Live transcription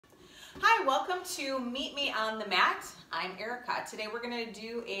Hi, welcome to Meet Me on the Mat. I'm Erica. Today we're going to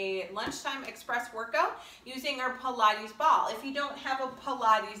do a lunchtime express workout using our Pilates ball. If you don't have a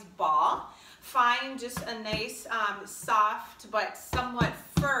Pilates ball, find just a nice soft but somewhat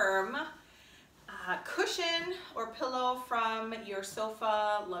firm cushion or pillow from your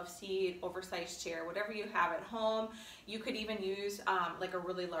sofa, love seat, oversized chair, whatever you have at home. You could even use like a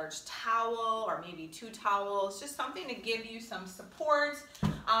really large towel or maybe 2 towels, just something to give you some support.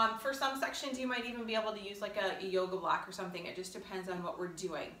 For some sections you might even be able to use like a yoga block or something. It just depends on what we're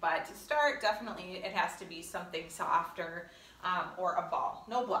doing. But to start, definitely it has to be something softer or a ball,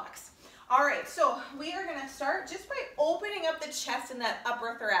 no blocks. All right, so we are gonna start just by opening up the chest and that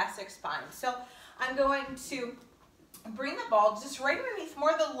upper thoracic spine. So I'm going to bring the ball just right underneath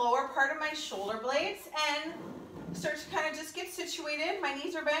more the lower part of my shoulder blades and start to kind of just get situated. My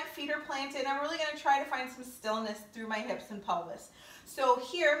knees are bent, feet are planted. I'm really going to try to find some stillness through my hips and pelvis. So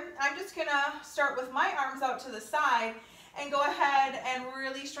here, I'm just going to start with my arms out to the side and go ahead and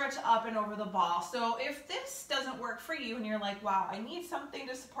really stretch up and over the ball. So if this doesn't work for you and you're like, wow, I need something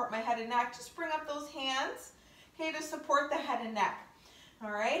to support my head and neck, just bring up those hands, okay, to support the head and neck. All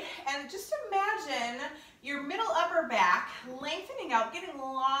right, and just imagine your middle upper back lengthening out, getting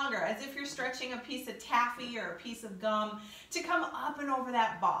longer, as if you're stretching a piece of taffy or a piece of gum to come up and over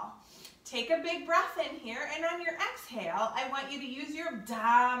that ball. Take a big breath in here, and on your exhale, I want you to use your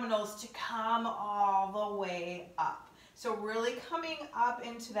abdominals to come all the way up. So really coming up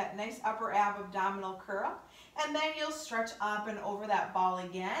into that nice upper abdominal curl, and then you'll stretch up and over that ball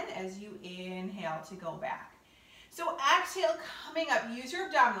again as you inhale to go back. So exhale, coming up, use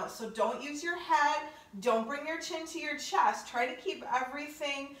your abdominals. So don't use your head, don't bring your chin to your chest. Try to keep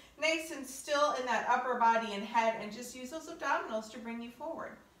everything nice and still in that upper body and head, and just use those abdominals to bring you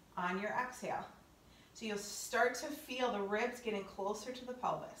forward on your exhale. So you'll start to feel the ribs getting closer to the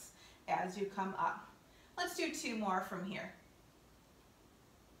pelvis as you come up. Let's do 2 more from here.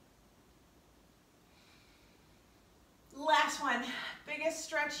 Last one, biggest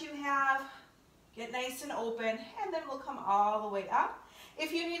stretch you have. Get nice and open, and then we'll come all the way up.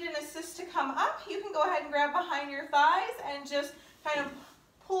 If you need an assist to come up, you can go ahead and grab behind your thighs and just kind of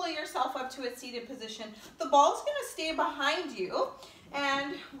pull yourself up to a seated position. The ball's going to stay behind you,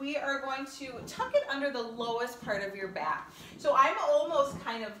 and we are going to tuck it under the lowest part of your back. So I'm almost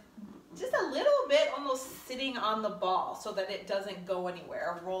kind of just a little bit almost sitting on the ball so that it doesn't go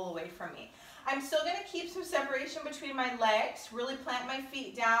anywhere or roll away from me. I'm still going to keep some separation between my legs, really plant my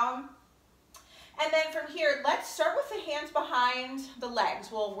feet down. And then from here, let's start with the hands behind the legs.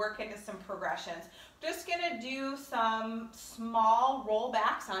 We'll work into some progressions. Just gonna do some small roll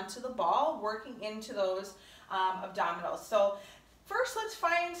backs onto the ball, working into those abdominals. So first, let's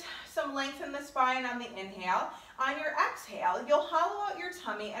find some length in the spine on the inhale. On your exhale, you'll hollow out your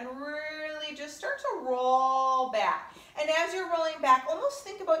tummy and really just start to roll back. And as you're rolling back, almost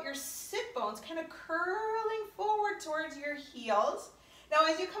think about your sit bones kind of curling forward towards your heels. Now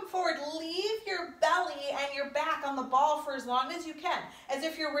as you come forward, leave your belly and your back on the ball for as long as you can, as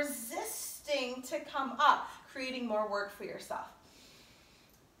if you're resisting to come up, creating more work for yourself.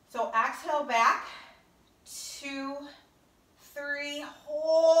 So exhale back, 2, 3,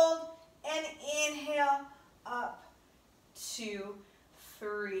 hold, and inhale up, 2,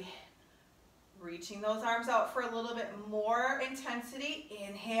 3. Reaching those arms out for a little bit more intensity.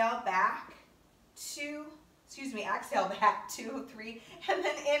 Inhale back, exhale back, 2, 3, and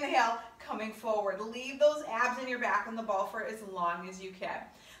then inhale, coming forward. Leave those abs in your back on the ball for as long as you can.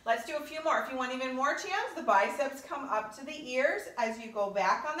 Let's do a few more. If you want even more chance, the biceps come up to the ears as you go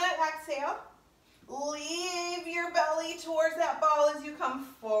back on that exhale. Leave your belly towards that ball as you come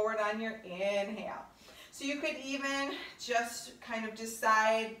forward on your inhale. So you could even just kind of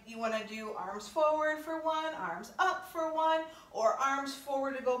decide you want to do arms forward for 1, arms up for 1, or arms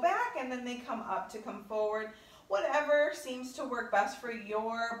forward to go back and then they come up to come forward. Whatever seems to work best for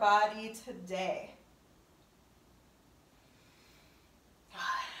your body today.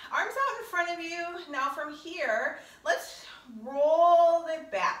 Arms out in front of you. Now from here, let's roll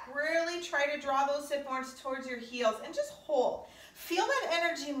it back. Really try to draw those sit bones towards your heels and just hold. Feel that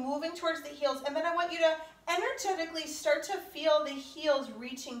energy moving towards the heels, and then I want you to energetically start to feel the heels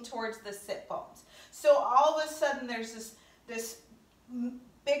reaching towards the sit bones. So all of a sudden there's this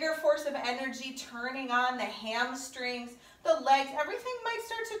bigger force of energy turning on the hamstrings, the legs, everything might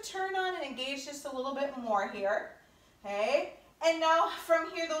start to turn on and engage just a little bit more here, okay? And now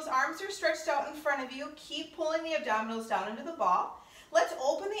from here, those arms are stretched out in front of you. Keep pulling the abdominals down into the ball. Let's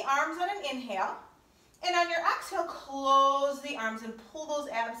open the arms on an inhale. And on your exhale, close the arms and pull those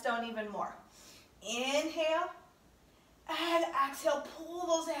abs down even more. Inhale And exhale, pull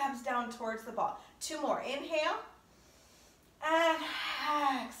those abs down towards the ball. 2 more. Inhale. And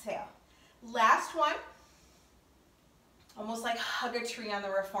exhale. Last one. Almost like hug a tree on the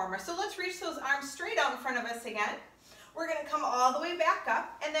reformer. So let's reach those arms straight out in front of us again. We're going to come all the way back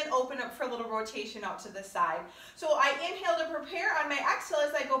up and then open up for a little rotation out to the side. So I inhale to prepare. On my exhale,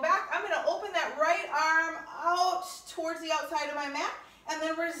 as I go back, I'm going to open that right arm out towards the outside of my mat and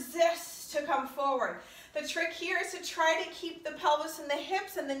then resist to come forward. The trick here is to try to keep the pelvis and the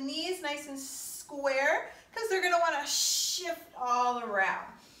hips and the knees nice and square because they're going to want to shift all around.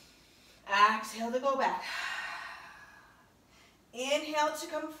 Exhale to go back. Inhale to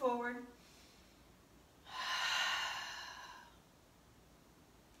come forward.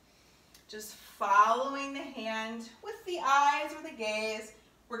 Just following the hand with the eyes or the gaze.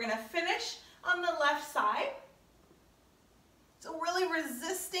 We're going to finish on the left side. So really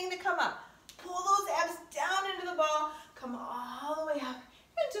resisting to come up. Pull those abs down into the ball. Come all the way up.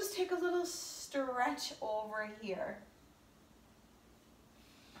 And just take a little stretch over here.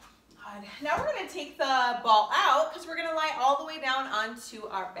 Good. Now we're going to take the ball out because we're going to lie all the way down onto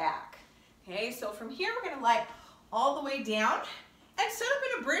our back. Okay, so from here we're going to lie all the way down and set up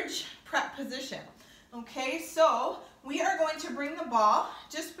in a bridge prep position. Okay, so we are going to bring the ball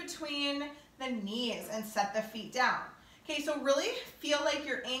just between the knees and set the feet down. Okay, so really feel like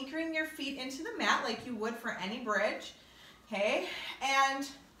you're anchoring your feet into the mat like you would for any bridge. Okay, and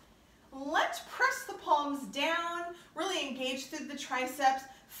let's press the palms down, really engage through the triceps.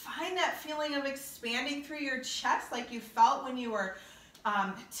 Find that feeling of expanding through your chest like you felt when you were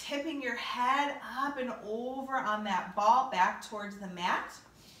tipping your head up and over on that ball back towards the mat.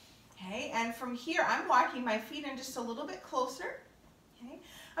 Okay, and from here, I'm walking my feet in just a little bit closer. Okay,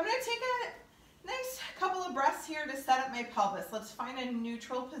 I'm going to take a nice couple of breaths here to set up my pelvis. Let's find a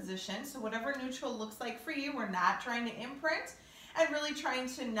neutral position. So whatever neutral looks like for you, we're not trying to imprint and really trying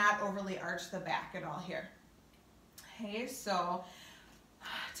to not overly arch the back at all here. Okay, so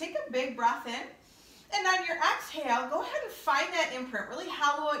take a big breath in. And on your exhale, go ahead and find that imprint. Really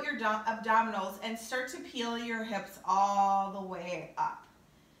hollow out your abdominals and start to peel your hips all the way up.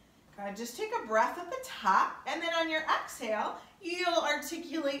 Good. Just take a breath at the top, and then on your exhale, you'll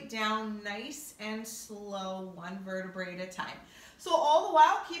articulate down nice and slow, one vertebrae at a time. So all the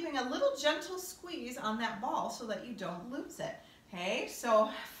while, keeping a little gentle squeeze on that ball so that you don't lose it. Okay, so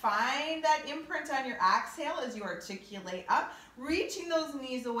find that imprint on your exhale as you articulate up, reaching those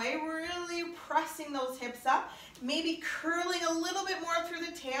knees away, really pressing those hips up, maybe curling a little bit more through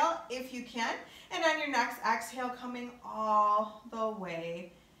the tail if you can, and on your next exhale, coming all the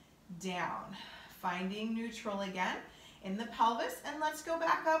way down. Finding neutral again in the pelvis, and let's go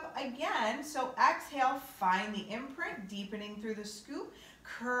back up again. So exhale, find the imprint, deepening through the scoop,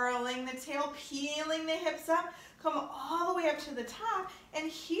 curling the tail, peeling the hips up, come all the way up to the top, and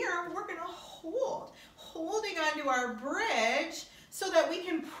here we're going to holding onto our bridge so that we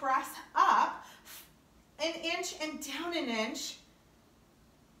can press up an inch and down an inch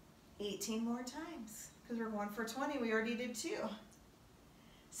 18 more times because we're going for 20. We already did 2.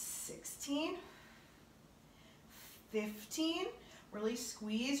 16, 15, really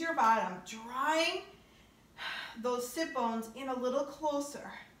squeeze your bottom, drawing those sit bones in a little closer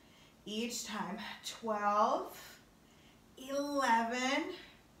each time. 12, 11,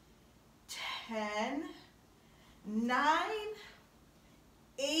 10, 9,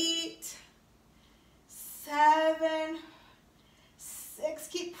 8, 7, 6.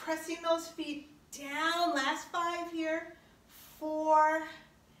 Keep pressing those feet down. Last 5 here. 4,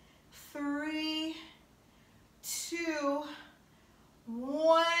 3, 2,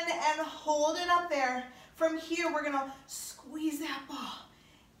 1, and hold it up there. From here, we're gonna squeeze that ball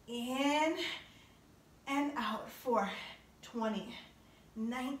in and out for 20,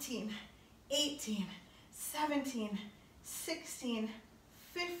 19, 18, 17, 16,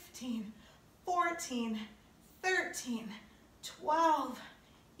 15, 14, 13, 12,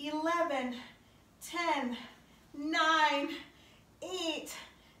 11, 10, 9, 8,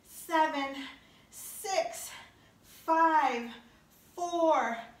 7, 6, 5,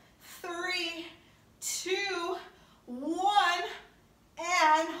 4, 3, 2, 1,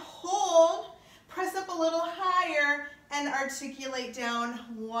 and hold. Press up a little higher and articulate down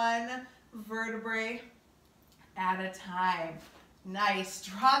one vertebrae at a time. Nice.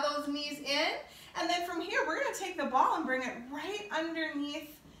 Draw those knees in, and then from here we're going to take the ball and bring it right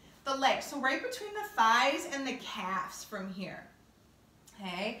underneath the legs, so right between the thighs and the calves from here.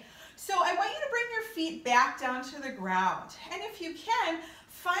 Okay, so I want you to bring your feet back down to the ground, and if you can,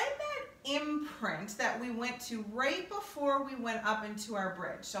 find that imprint that we went to right before we went up into our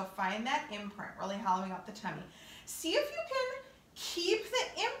bridge. So find that imprint, really hollowing out the tummy. See if you can keep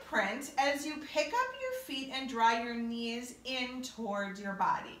the imprint as you pick up your feet and draw your knees in towards your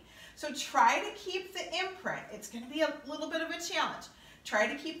body. So try to keep the imprint. It's going to be a little bit of a challenge. Try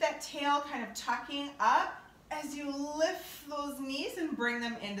to keep that tail kind of tucking up as you lift those knees and bring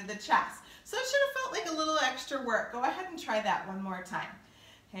them into the chest. So it should have felt like a little extra work. Go ahead and try that one more time.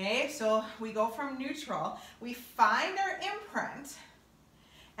 Okay, so we go from neutral. We find our imprint.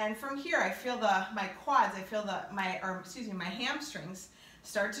 And from here, I feel my quads, I feel my hamstrings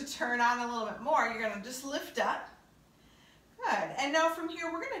start to turn on a little bit more. You're gonna just lift up. Good. And now from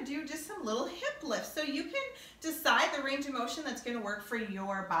here, we're gonna do just some little hip lifts. So you can decide the range of motion that's gonna work for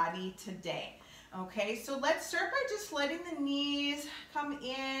your body today. Okay, so let's start by just letting the knees come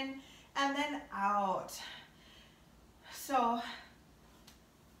in and then out. So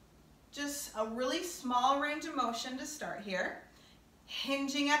just a really small range of motion to start here.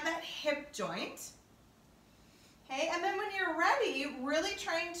 Hinging at that hip joint. Okay, and then when you're ready, really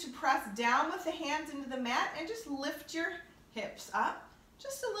trying to press down with the hands into the mat and just lift your hips up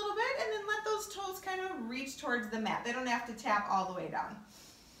just a little bit, and then let those toes kind of reach towards the mat. They don't have to tap all the way down.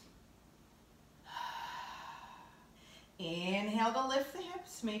 Inhale to lift the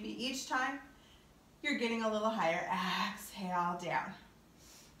hips. Maybe each time you're getting a little higher. Exhale down.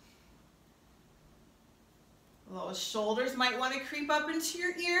 Those shoulders might want to creep up into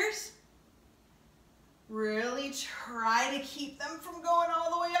your ears. Really try to keep them from going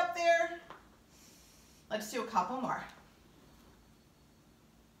all the way up there. Let's do a couple more.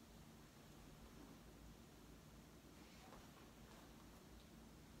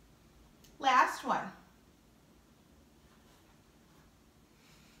 Last one.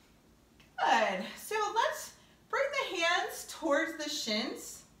 Good. So let's bring the hands towards the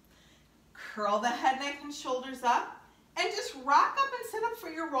shins. Curl the head, neck, and shoulders up, and just rock up and sit up for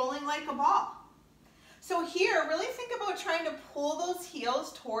your rolling like a ball. So here, really think about trying to pull those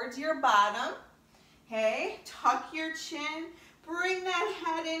heels towards your bottom. Okay, tuck your chin, bring that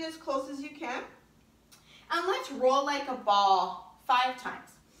head in as close as you can, and let's roll like a ball 5 times.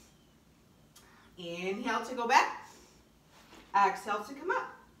 Inhale to go back, exhale to come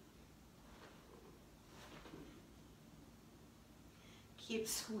up. Keep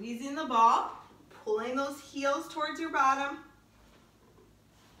squeezing the ball, pulling those heels towards your bottom.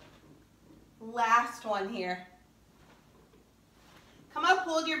 Last one here. Come up,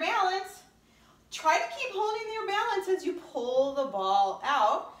 hold your balance. Try to keep holding your balance as you pull the ball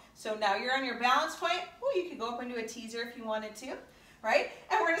out. So now you're on your balance point. Oh, you could go up into a teaser if you wanted to, right?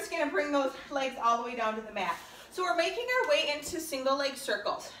 And we're just gonna bring those legs all the way down to the mat. So we're making our way into single leg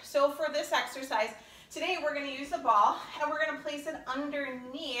circles. So for this exercise, today we're going to use the ball and we're going to place it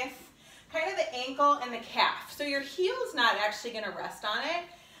underneath kind of the ankle and the calf. So your heel's not actually going to rest on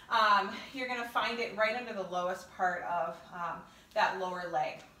it. You're going to find it right under the lowest part of that lower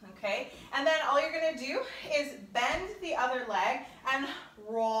leg, okay? And then all you're going to do is bend the other leg and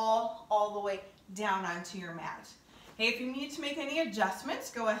roll all the way down onto your mat. Okay, if you need to make any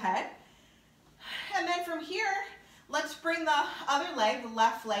adjustments, go ahead. And then from here, let's bring the other leg, the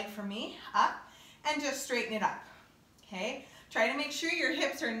left leg for me, up. And just straighten it up, okay? Try to make sure your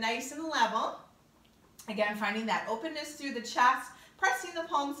hips are nice and level. Again, finding that openness through the chest, pressing the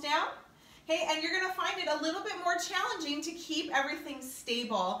palms down, okay? And you're gonna find it a little bit more challenging to keep everything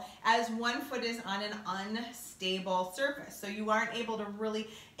stable as one foot is on an unstable surface. So you aren't able to really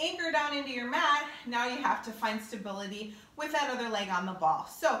anchor down into your mat. Now you have to find stability with that other leg on the ball.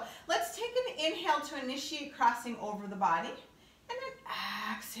 So let's take an inhale to initiate crossing over the body, and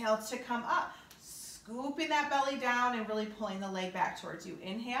then exhale to come up. Scooping that belly down and really pulling the leg back towards you.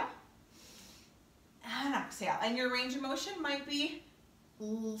 Inhale and exhale. And your range of motion might be a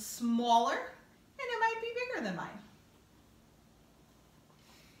little smaller and it might be bigger than mine.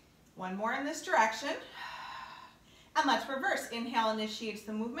 One more in this direction. And let's reverse. Inhale initiates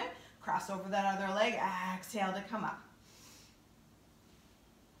the movement. Cross over that other leg. Exhale to come up.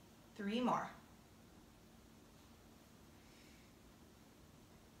 3 more.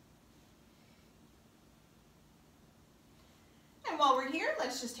 And while we're here,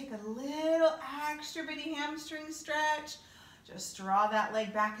 let's just take a little extra bitty hamstring stretch. Just draw that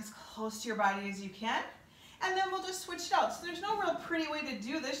leg back as close to your body as you can. And then we'll just switch it out. So there's no real pretty way to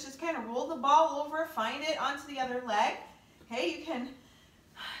do this. Just kind of roll the ball over, find it onto the other leg. Okay, you can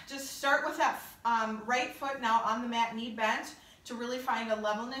just start with that right foot now on the mat, knee bent, to really find a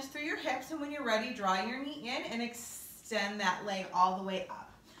levelness through your hips. And when you're ready, draw your knee in and extend that leg all the way up.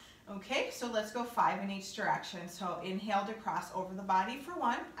 Okay, so let's go 5 in each direction. So inhale to cross over the body for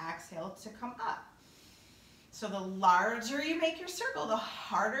 1, exhale to come up. So the larger you make your circle, the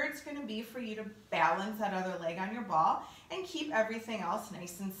harder it's going to be for you to balance that other leg on your ball and keep everything else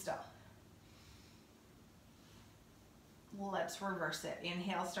nice and still. Let's reverse it.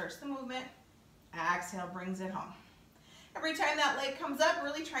 Inhale starts the movement. Exhale brings it home. Every time that leg comes up,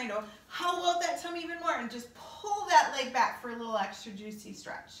 really trying to hollow out that tummy even more and just pull that leg back for a little extra juicy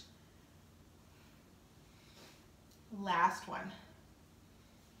stretch. Last one.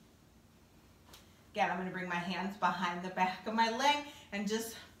 Again, I'm going to bring my hands behind the back of my leg and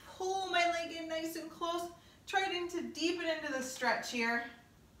just pull my leg in nice and close. Try to deepen into the stretch here.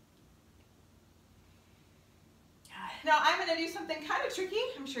 Now I'm going to do something kind of tricky.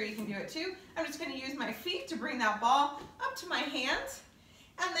 I'm sure you can do it too. I'm just going to use my feet to bring that ball up to my hands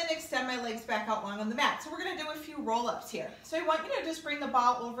and then extend my legs back out long on the mat. So we're going to do a few roll-ups here. So I want you to just bring the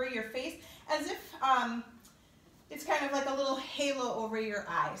ball over your face as if it's kind of like a little halo over your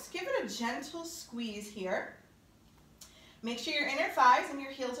eyes. Give it a gentle squeeze here. Make sure your inner thighs and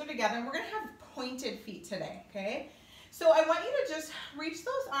your heels are together. And we're going to have pointed feet today, okay? So I want you to just reach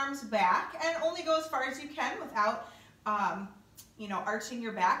those arms back and only go as far as you can without arching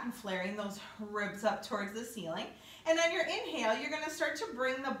your back and flaring those ribs up towards the ceiling. And on your inhale, you're going to start to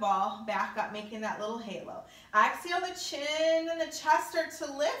bring the ball back up, making that little halo. Exhale, the chin and the chest start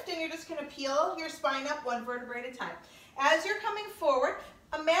to lift, and you're just going to peel your spine up one vertebrae at a time. As you're coming forward,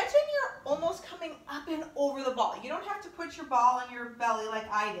 imagine you're almost coming up and over the ball. You don't have to put your ball on your belly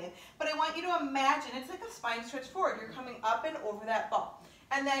like I did, but I want you to imagine it's like a spine stretch forward. You're coming up and over that ball.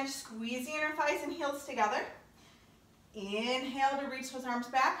 And then squeeze the inner thighs and heels together. Inhale to reach those arms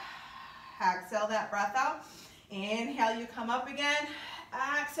back. Exhale that breath out. Inhale, you come up again.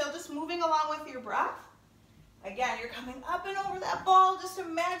 Exhale, just moving along with your breath. Again, you're coming up and over that ball. Just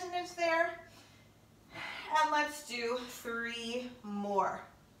imagine it's there. And let's do 3 more.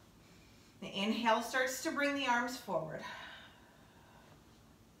 The inhale starts to bring the arms forward.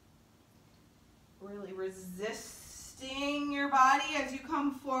 Really resisting your body as you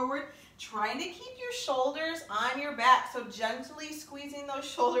come forward. Trying to keep your shoulders on your back. So gently squeezing those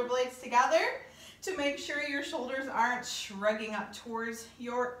shoulder blades together to make sure your shoulders aren't shrugging up towards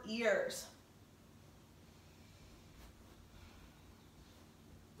your ears.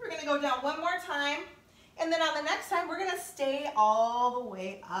 We're going to go down one more time. And then on the next time, we're going to stay all the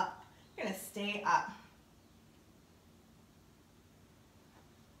way up. We're going to stay up.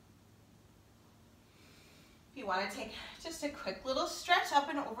 If you want to take just a quick little stretch up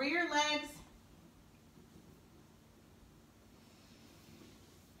and over your legs.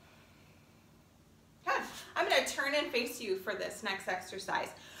 Good. I'm going to turn and face you for this next exercise.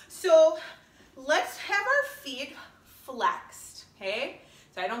 So let's have our feet flexed, okay?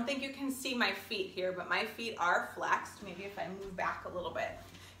 So I don't think you can see my feet here, but my feet are flexed. Maybe if I move back a little bit.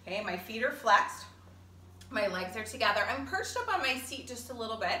 Okay, my feet are flexed. My legs are together. I'm perched up on my seat just a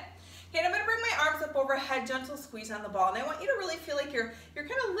little bit. Okay, and I'm going to bring my arms up overhead, gentle squeeze on the ball. And I want you to really feel like you're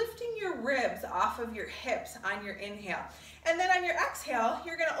kind of lifting your ribs off of your hips on your inhale. And then on your exhale,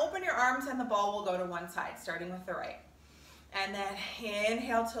 you're going to open your arms and the ball will go to one side, starting with the right. And then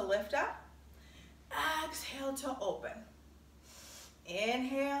inhale to lift up. Exhale to open.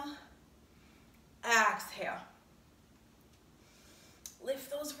 Inhale, exhale. Lift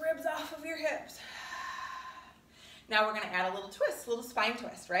those ribs off of your hips. Now we're going to add a little twist, a little spine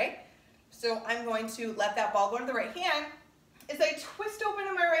twist, right? So I'm going to let that ball go to the right hand as I twist open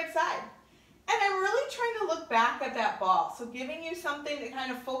to my right side. And I'm really trying to look back at that ball. So giving you something to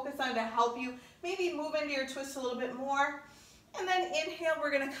kind of focus on to help you maybe move into your twist a little bit more. And then inhale,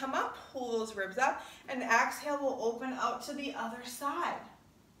 we're going to come up, pull those ribs up, and exhale, we'll open out to the other side.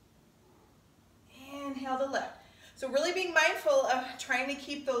 Inhale to lift. So really being mindful of trying to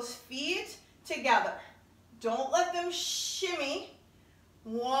keep those feet together. Don't let them shimmy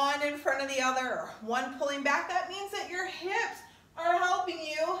one in front of the other or one pulling back. That means that your hips are helping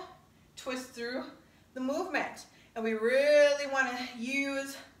you twist through the movement. And we really want to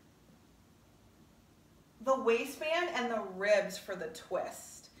use the waistband and the ribs for the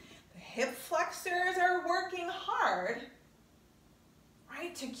twist. The hip flexors are working hard,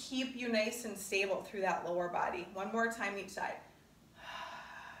 right, to keep you nice and stable through that lower body. One more time each side.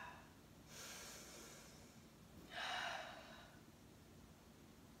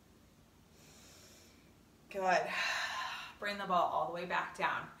 Good. Bring the ball all the way back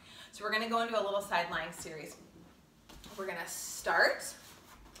down. So we're going to go into a little sideline series. We're going to start.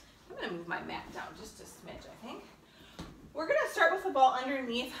 I'm going to move my mat down just a smidge, I think. We're going to start with the ball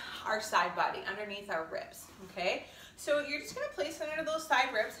underneath our side body, underneath our ribs, okay? So you're just going to place it under those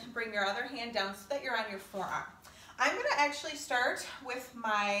side ribs and bring your other hand down so that you're on your forearm. I'm going to actually start with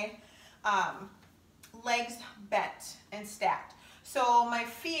my legs bent and stacked. So my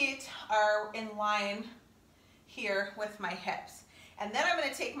feet are in line here with my hips. And then I'm going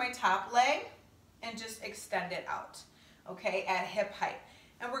to take my top leg and just extend it out, okay, at hip height.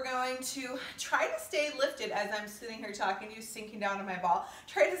 And we're going to try to stay lifted as I'm sitting here talking to you, sinking down to my ball.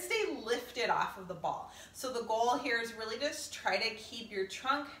 Try to stay lifted off of the ball. So the goal here is really just try to keep your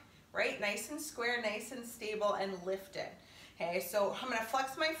trunk, right, nice and square, nice and stable and lifted. Okay, so I'm going to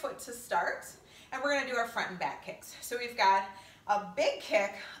flex my foot to start, and we're going to do our front and back kicks. So we've got a big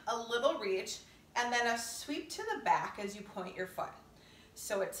kick, a little reach, and then a sweep to the back as you point your foot.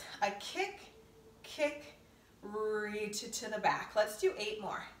 So it's a kick, kick, reach it to the back. Let's do 8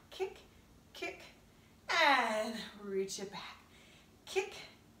 more. Kick, kick, and reach it back. Kick,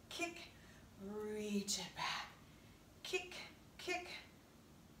 kick, reach it back. Kick, kick.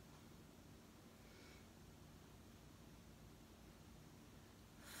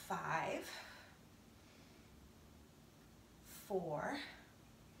 Five, 4,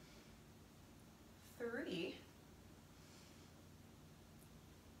 3,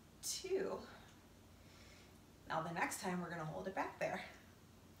 2. Now the next time we're going to hold it back there.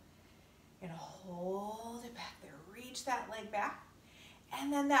 You're going to hold it back there. Reach that leg back.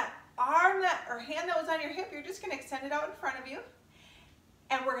 And then that arm or hand that was on your hip, you're just going to extend it out in front of you.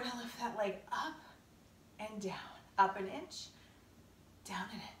 And we're going to lift that leg up and down. Up an inch, down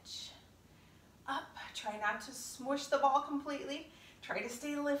an inch. Up. Try not to smush the ball completely. Try to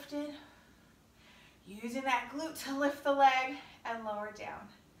stay lifted. Using that glute to lift the leg and lower down.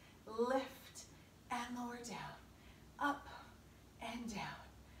 Lift and lower down. Up and down.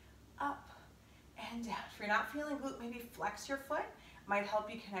 Up and down. If you're not feeling glute, maybe flex your foot. Might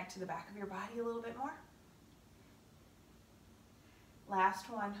help you connect to the back of your body a little bit more. Last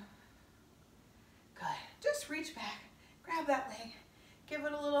one. Good. Just reach back. Grab that leg. Give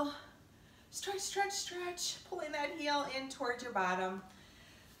it a little stretch, stretch, stretch. Pulling that heel in towards your bottom.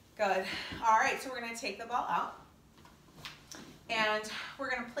 Good. All right, so we're going to take the ball out. And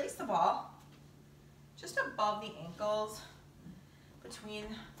we're going to place the ball just above the ankles, between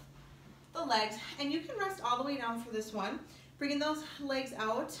the legs. And you can rest all the way down for this one. Bringing those legs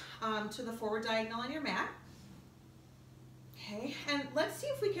out to the forward diagonal on your mat. Okay, and let's see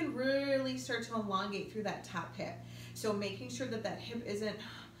if we can really start to elongate through that top hip. So making sure that that hip isn't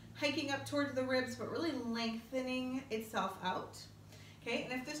hiking up towards the ribs, but really lengthening itself out. Okay,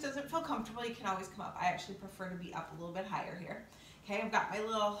 and if this doesn't feel comfortable, you can always come up. I actually prefer to be up a little bit higher here. Okay, I've got my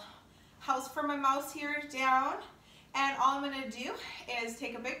little house for my mouse here down. And all I'm going to do is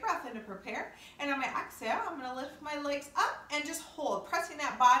take a big breath in to prepare. And on my exhale, I'm going to lift my legs up and just hold, pressing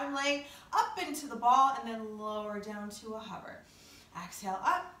that bottom leg up into the ball and then lower down to a hover. Exhale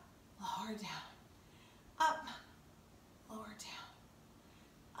up, lower down, up, lower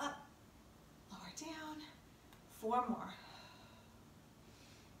down, up, lower down. 4 more.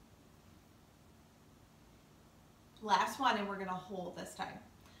 Last one, and we're going to hold this time.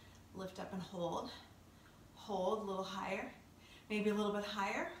 Lift up and hold. Hold a little higher, maybe a little bit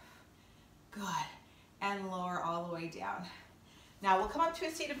higher. Good. And lower all the way down. Now we'll come up to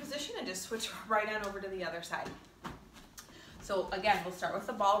a seated position and just switch right on over to the other side. So again, we'll start with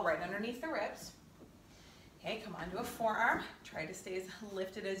the ball right underneath the ribs. Okay, come on to a forearm. Try to stay as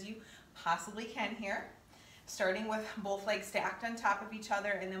lifted as you possibly can here. Starting with both legs stacked on top of each other,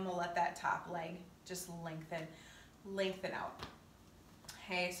 and then we'll let that top leg just lengthen out.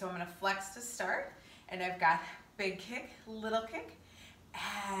 Okay, so I'm going to flex to start. And I've got big kick, little kick,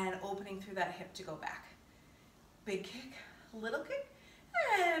 and opening through that hip to go back. Big kick, little kick,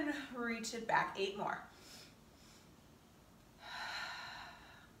 and reach it back. 8 more.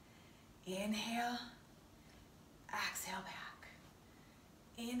 Inhale, exhale back.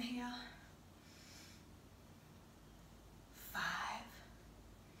 Inhale. 5.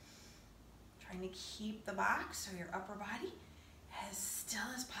 Trying to keep the box or your upper body as still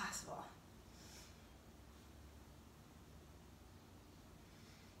as possible.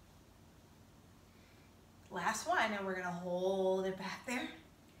 Last one, and we're going to hold it back there.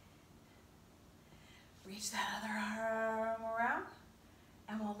 Reach that other arm around,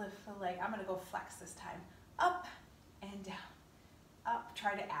 and we'll lift the leg. I'm going to go flex this time. Up and down. Up.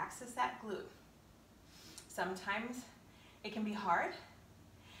 Try to access that glute. Sometimes it can be hard.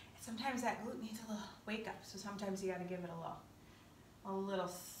 Sometimes that glute needs a little wake up, so sometimes you got to give it a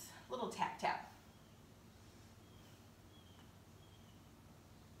little tap tap.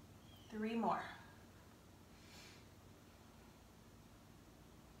 3 more.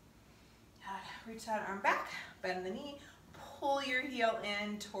 Reach that arm back, bend the knee, pull your heel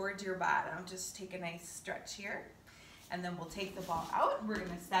in towards your bottom. Just take a nice stretch here. And then we'll take the ball out. We're going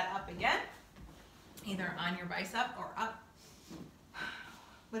to set up again. either on your bicep or up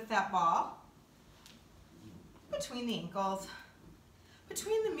with that ball between the ankles,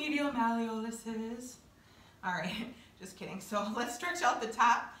 between the medial malleoluses. All right, just kidding. So let's stretch out the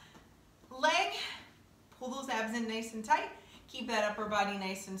top leg, pull those abs in nice and tight, keep that upper body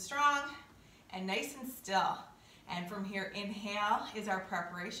nice and strong and nice and still. And from here, inhale is our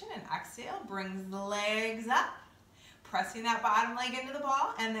preparation, and exhale brings the legs up, pressing that bottom leg into the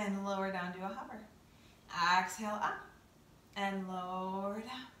ball, and then lower down to a hover. Exhale up and lower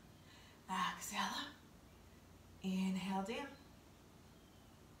down. Exhale up. Inhale down.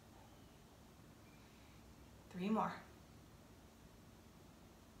 3 more.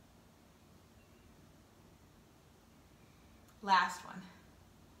 Last one.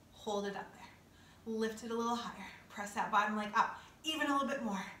 Hold it up there. Lift it a little higher. Press that bottom leg up. Even a little bit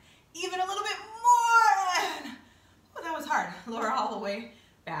more. Even a little bit more. And, oh, that was hard. Lower all the way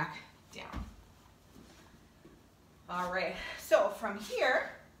back down. All right. So from here,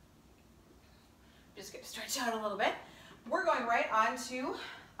 just going to stretch out a little bit. We're going right onto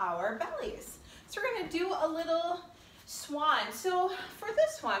our bellies. So we're going to do a little swan. So for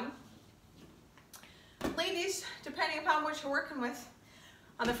this one, ladies, depending upon what you're working with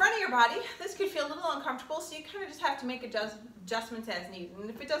on the front of your body, this could feel a little uncomfortable, so you kind of just have to make adjustments as needed. And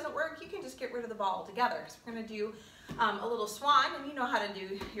if it doesn't work, you can just get rid of the ball altogether. So we're going to do a little swan, and you know how to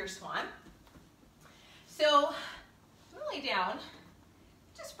do your swan. So lay down,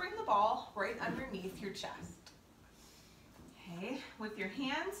 just bring the ball right underneath your chest. Okay, with your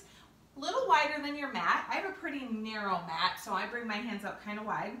hands a little wider than your mat. I have a pretty narrow mat, so I bring my hands up kind of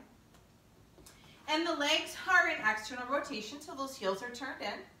wide. And the legs are in external rotation, so those heels are turned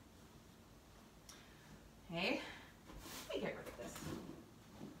in. Okay, let me get rid of this.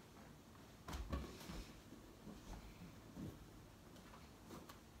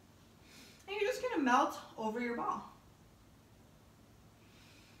 And you're just going to melt over your ball.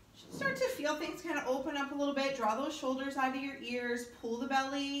 Start to feel things kind of open up a little bit. Draw those shoulders out of your ears. Pull the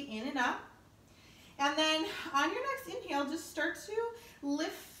belly in and up. And then on your next inhale, just start to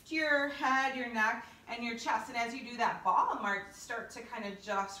lift your head, your neck, and your chest. And as you do that, ball mark, start to kind of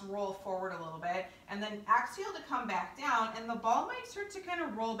just roll forward a little bit. And then exhale to come back down. And the ball might start to kind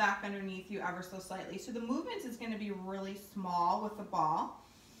of roll back underneath you ever so slightly. So the movement is going to be really small with the ball.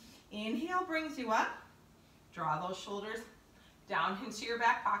 Inhale brings you up. Draw those shoulders down into your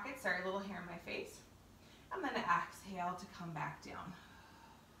back pocket. Sorry, a little hair in my face. And then exhale to come back down.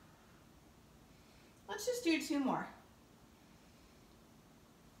 Let's just do 2 more.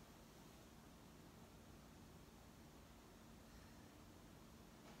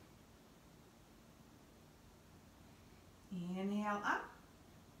 Inhale up.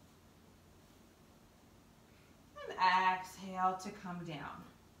 And exhale to come down.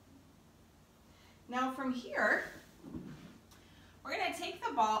 Now from here, we're going to take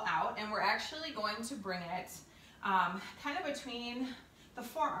the ball out, and we're actually going to bring it kind of between the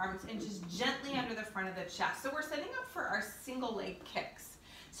forearms and just gently under the front of the chest. So we're setting up for our single leg kicks.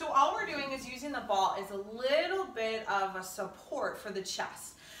 So all we're doing is using the ball as a little bit of a support for the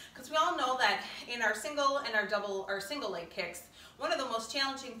chest. Because we all know that in our single and our single leg kicks, one of the most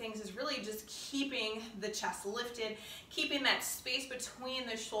challenging things is really just keeping the chest lifted, keeping that space between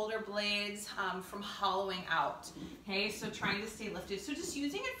the shoulder blades from hollowing out. Okay, so trying to stay lifted. So just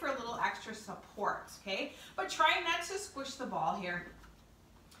using it for a little extra support, okay? But trying not to squish the ball here.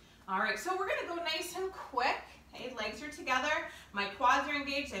 All right, so we're gonna go nice and quick. Okay, legs are together, my quads are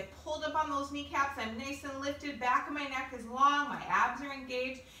engaged, I've pulled up on those kneecaps, I'm nice and lifted, back of my neck is long, my abs are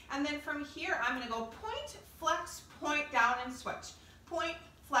engaged, and then from here I'm going to go point, flex, point, down, and switch. Point,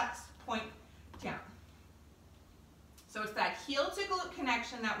 flex, point, down. So it's that heel to glute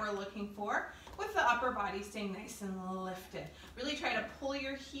connection that we're looking for, with the upper body staying nice and lifted. Really try to pull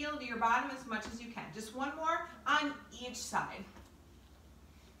your heel to your bottom as much as you can. Just 1 more on each side.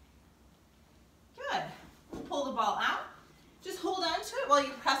 Good. Pull the ball out. Just hold on to it while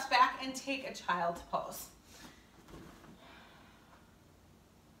you press back and take a child's pose.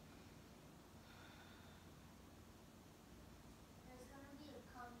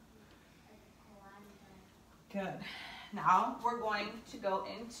 Good. Now we're going to go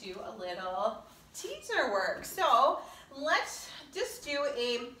into a little teaser work. So let's just do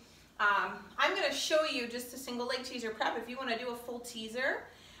a, I'm going to show you just a single leg teaser prep. If you want to do a full teaser,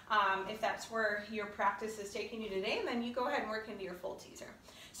 if that's where your practice is taking you today, then you go ahead and work into your full teaser.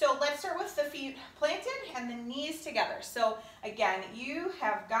 So let's start with the feet planted and the knees together. So again, you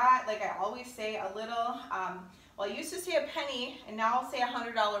have got, like I always say, a little, well, I used to say a penny, and now I'll say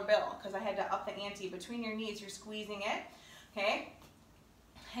 $100 bill because I had to up the ante. Between your knees, you're squeezing it, okay?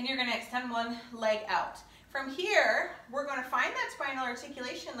 and you're gonna extend one leg out. From here, we're gonna find that spinal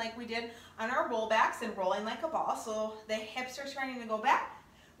articulation like we did on our rollbacks and rolling like a ball. So the hips are starting to go back.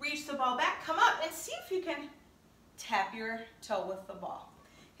 Reach the ball back, come up, and see if you can tap your toe with the ball.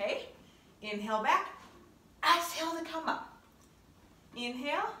 Okay, inhale back, exhale to come up.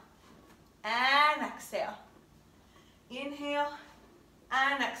 Inhale and exhale. Inhale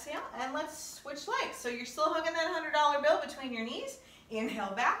and exhale, and let's switch legs. So you're still hugging that $100 bill between your knees.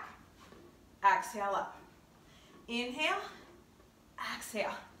 Inhale back, exhale up. Inhale,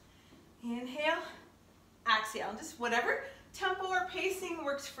 exhale. Inhale, exhale. Just whatever tempo or pacing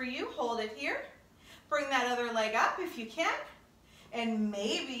works for you, hold it here. Bring that other leg up if you can. And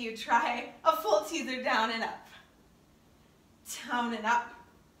maybe you try a full teether down and up. Down and up.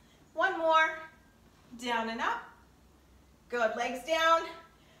 One more. Down and up. Good, legs down.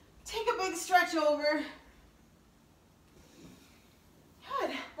 Take a big stretch over.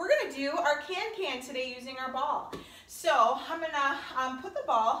 Good. We're gonna do our can today using our ball. So I'm gonna put the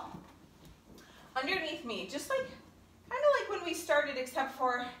ball underneath me, just like, kind of like when we started, except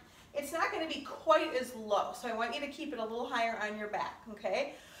for it's not gonna be quite as low. So I want you to keep it a little higher on your back,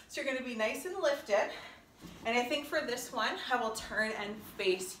 okay? So you're gonna be nice and lifted. And I think for this one, I will turn and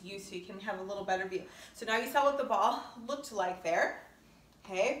face you so you can have a little better view. So now you saw what the ball looked like there,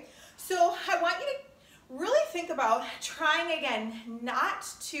 okay? So I want you to really think about trying again not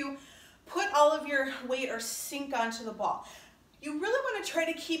to put all of your weight or sink onto the ball. You really want to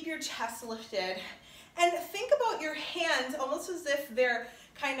try to keep your chest lifted and think about your hands almost as if they're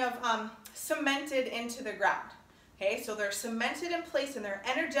kind of cemented into the ground. Okay, so they're cemented in place and they're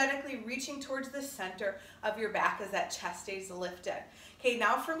energetically reaching towards the center of your back as that chest stays lifted. Okay,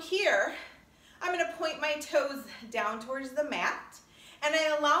 now from here, I'm going to point my toes down towards the mat and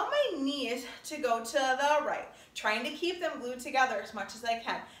I allow my knees to go to the right, trying to keep them glued together as much as I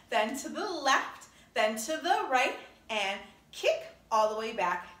can. Then to the left, then to the right, and kick all the way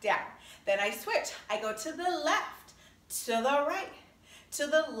back down. Then I switch. I go to the left, to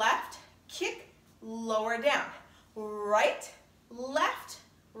the right, kick, lower down. Right, left,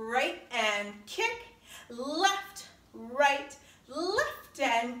 right, and kick, left, right, left,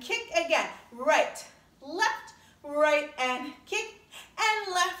 and kick again. Right, left, right, and kick,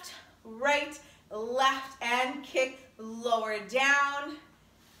 and left, right, left, and kick, lower down,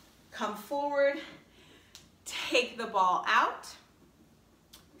 come forward, take the ball out,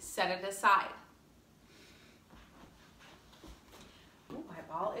 set it aside. Ooh, my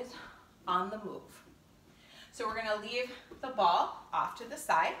ball is on the move. So we're gonna leave the ball off to the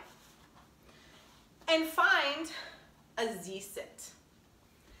side and find a Z-sit.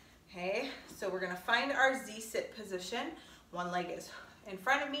 Okay, so we're gonna find our Z-sit position. One leg is in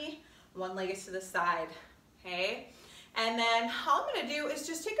front of me, one leg is to the side, okay? And then all I'm gonna do is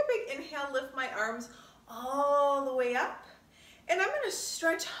just take a big inhale, lift my arms all the way up, and I'm gonna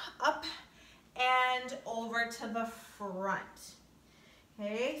stretch up and over to the front.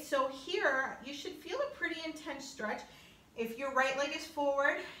 Okay, so here you should feel a pretty intense stretch. If your right leg is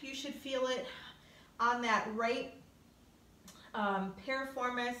forward, you should feel it on that right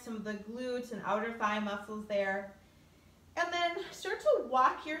piriformis, some of the glutes and outer thigh muscles there. And then start to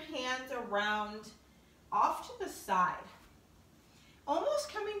walk your hands around off to the side,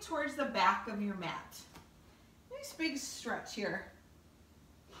 almost coming towards the back of your mat. Nice big stretch here.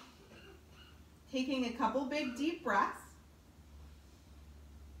 Taking a couple big deep breaths.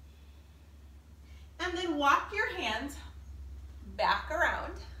 And then walk your hands back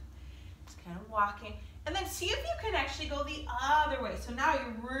around. Just kind of walking. And then see if you can actually go the other way. So now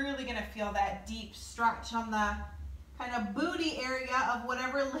you're really gonna feel that deep stretch on the kind of booty area of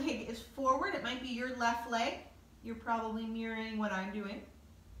whatever leg is forward. It might be your left leg. You're probably mirroring what I'm doing.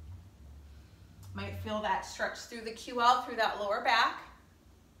 Might feel that stretch through the QL, through that lower back.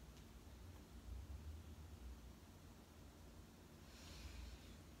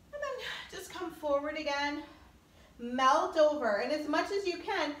 And then just come forward again. Melt over. And as much as you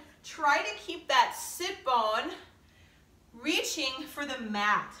can, try to keep that sit bone reaching for the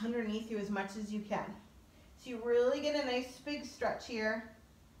mat underneath you as much as you can. So you really get a nice big stretch here.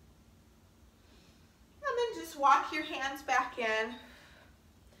 And then just walk your hands back in.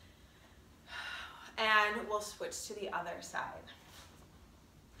 And we'll switch to the other side.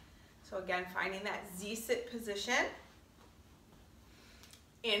 So again, finding that Z-sit position.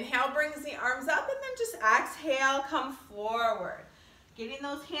 Inhale brings the arms up, and then just exhale, come forward. Getting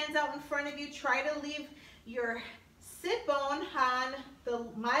those hands out in front of you. Try to leave your sit bone on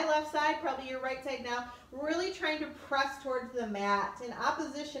my left side, probably your right side now. Really trying to press towards the mat in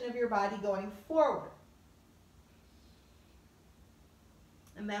opposition of your body going forward.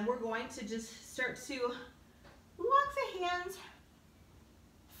 And then we're going to just start to walk the hands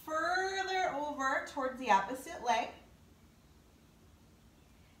further over towards the opposite leg.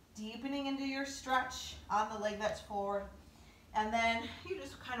 Deepening into your stretch on the leg that's forward. And then you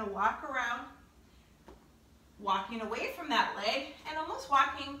just kind of walk around, walking away from that leg and almost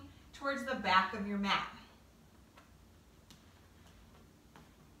walking towards the back of your mat.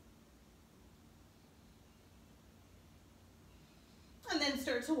 And then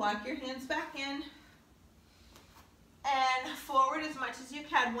start to walk your hands back in and forward as much as you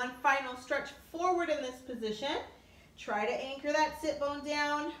can. One final stretch forward in this position. Try to anchor that sit bone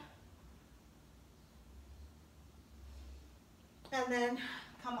down. And then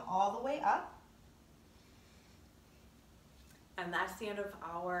come all the way up. And that's the end of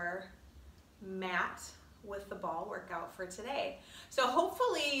our mat with the ball workout for today. So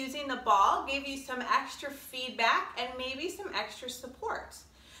hopefully using the ball gave you some extra feedback and maybe some extra support.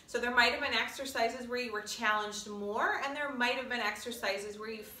 So there might have been exercises where you were challenged more, and there might have been exercises where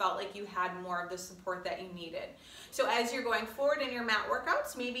you felt like you had more of the support that you needed. So as you're going forward in your mat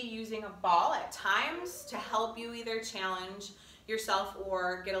workouts, maybe using a ball at times to help you either challenge yourself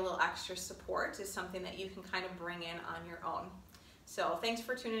or get a little extra support is something that you can kind of bring in on your own. So thanks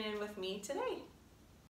for tuning in with me today.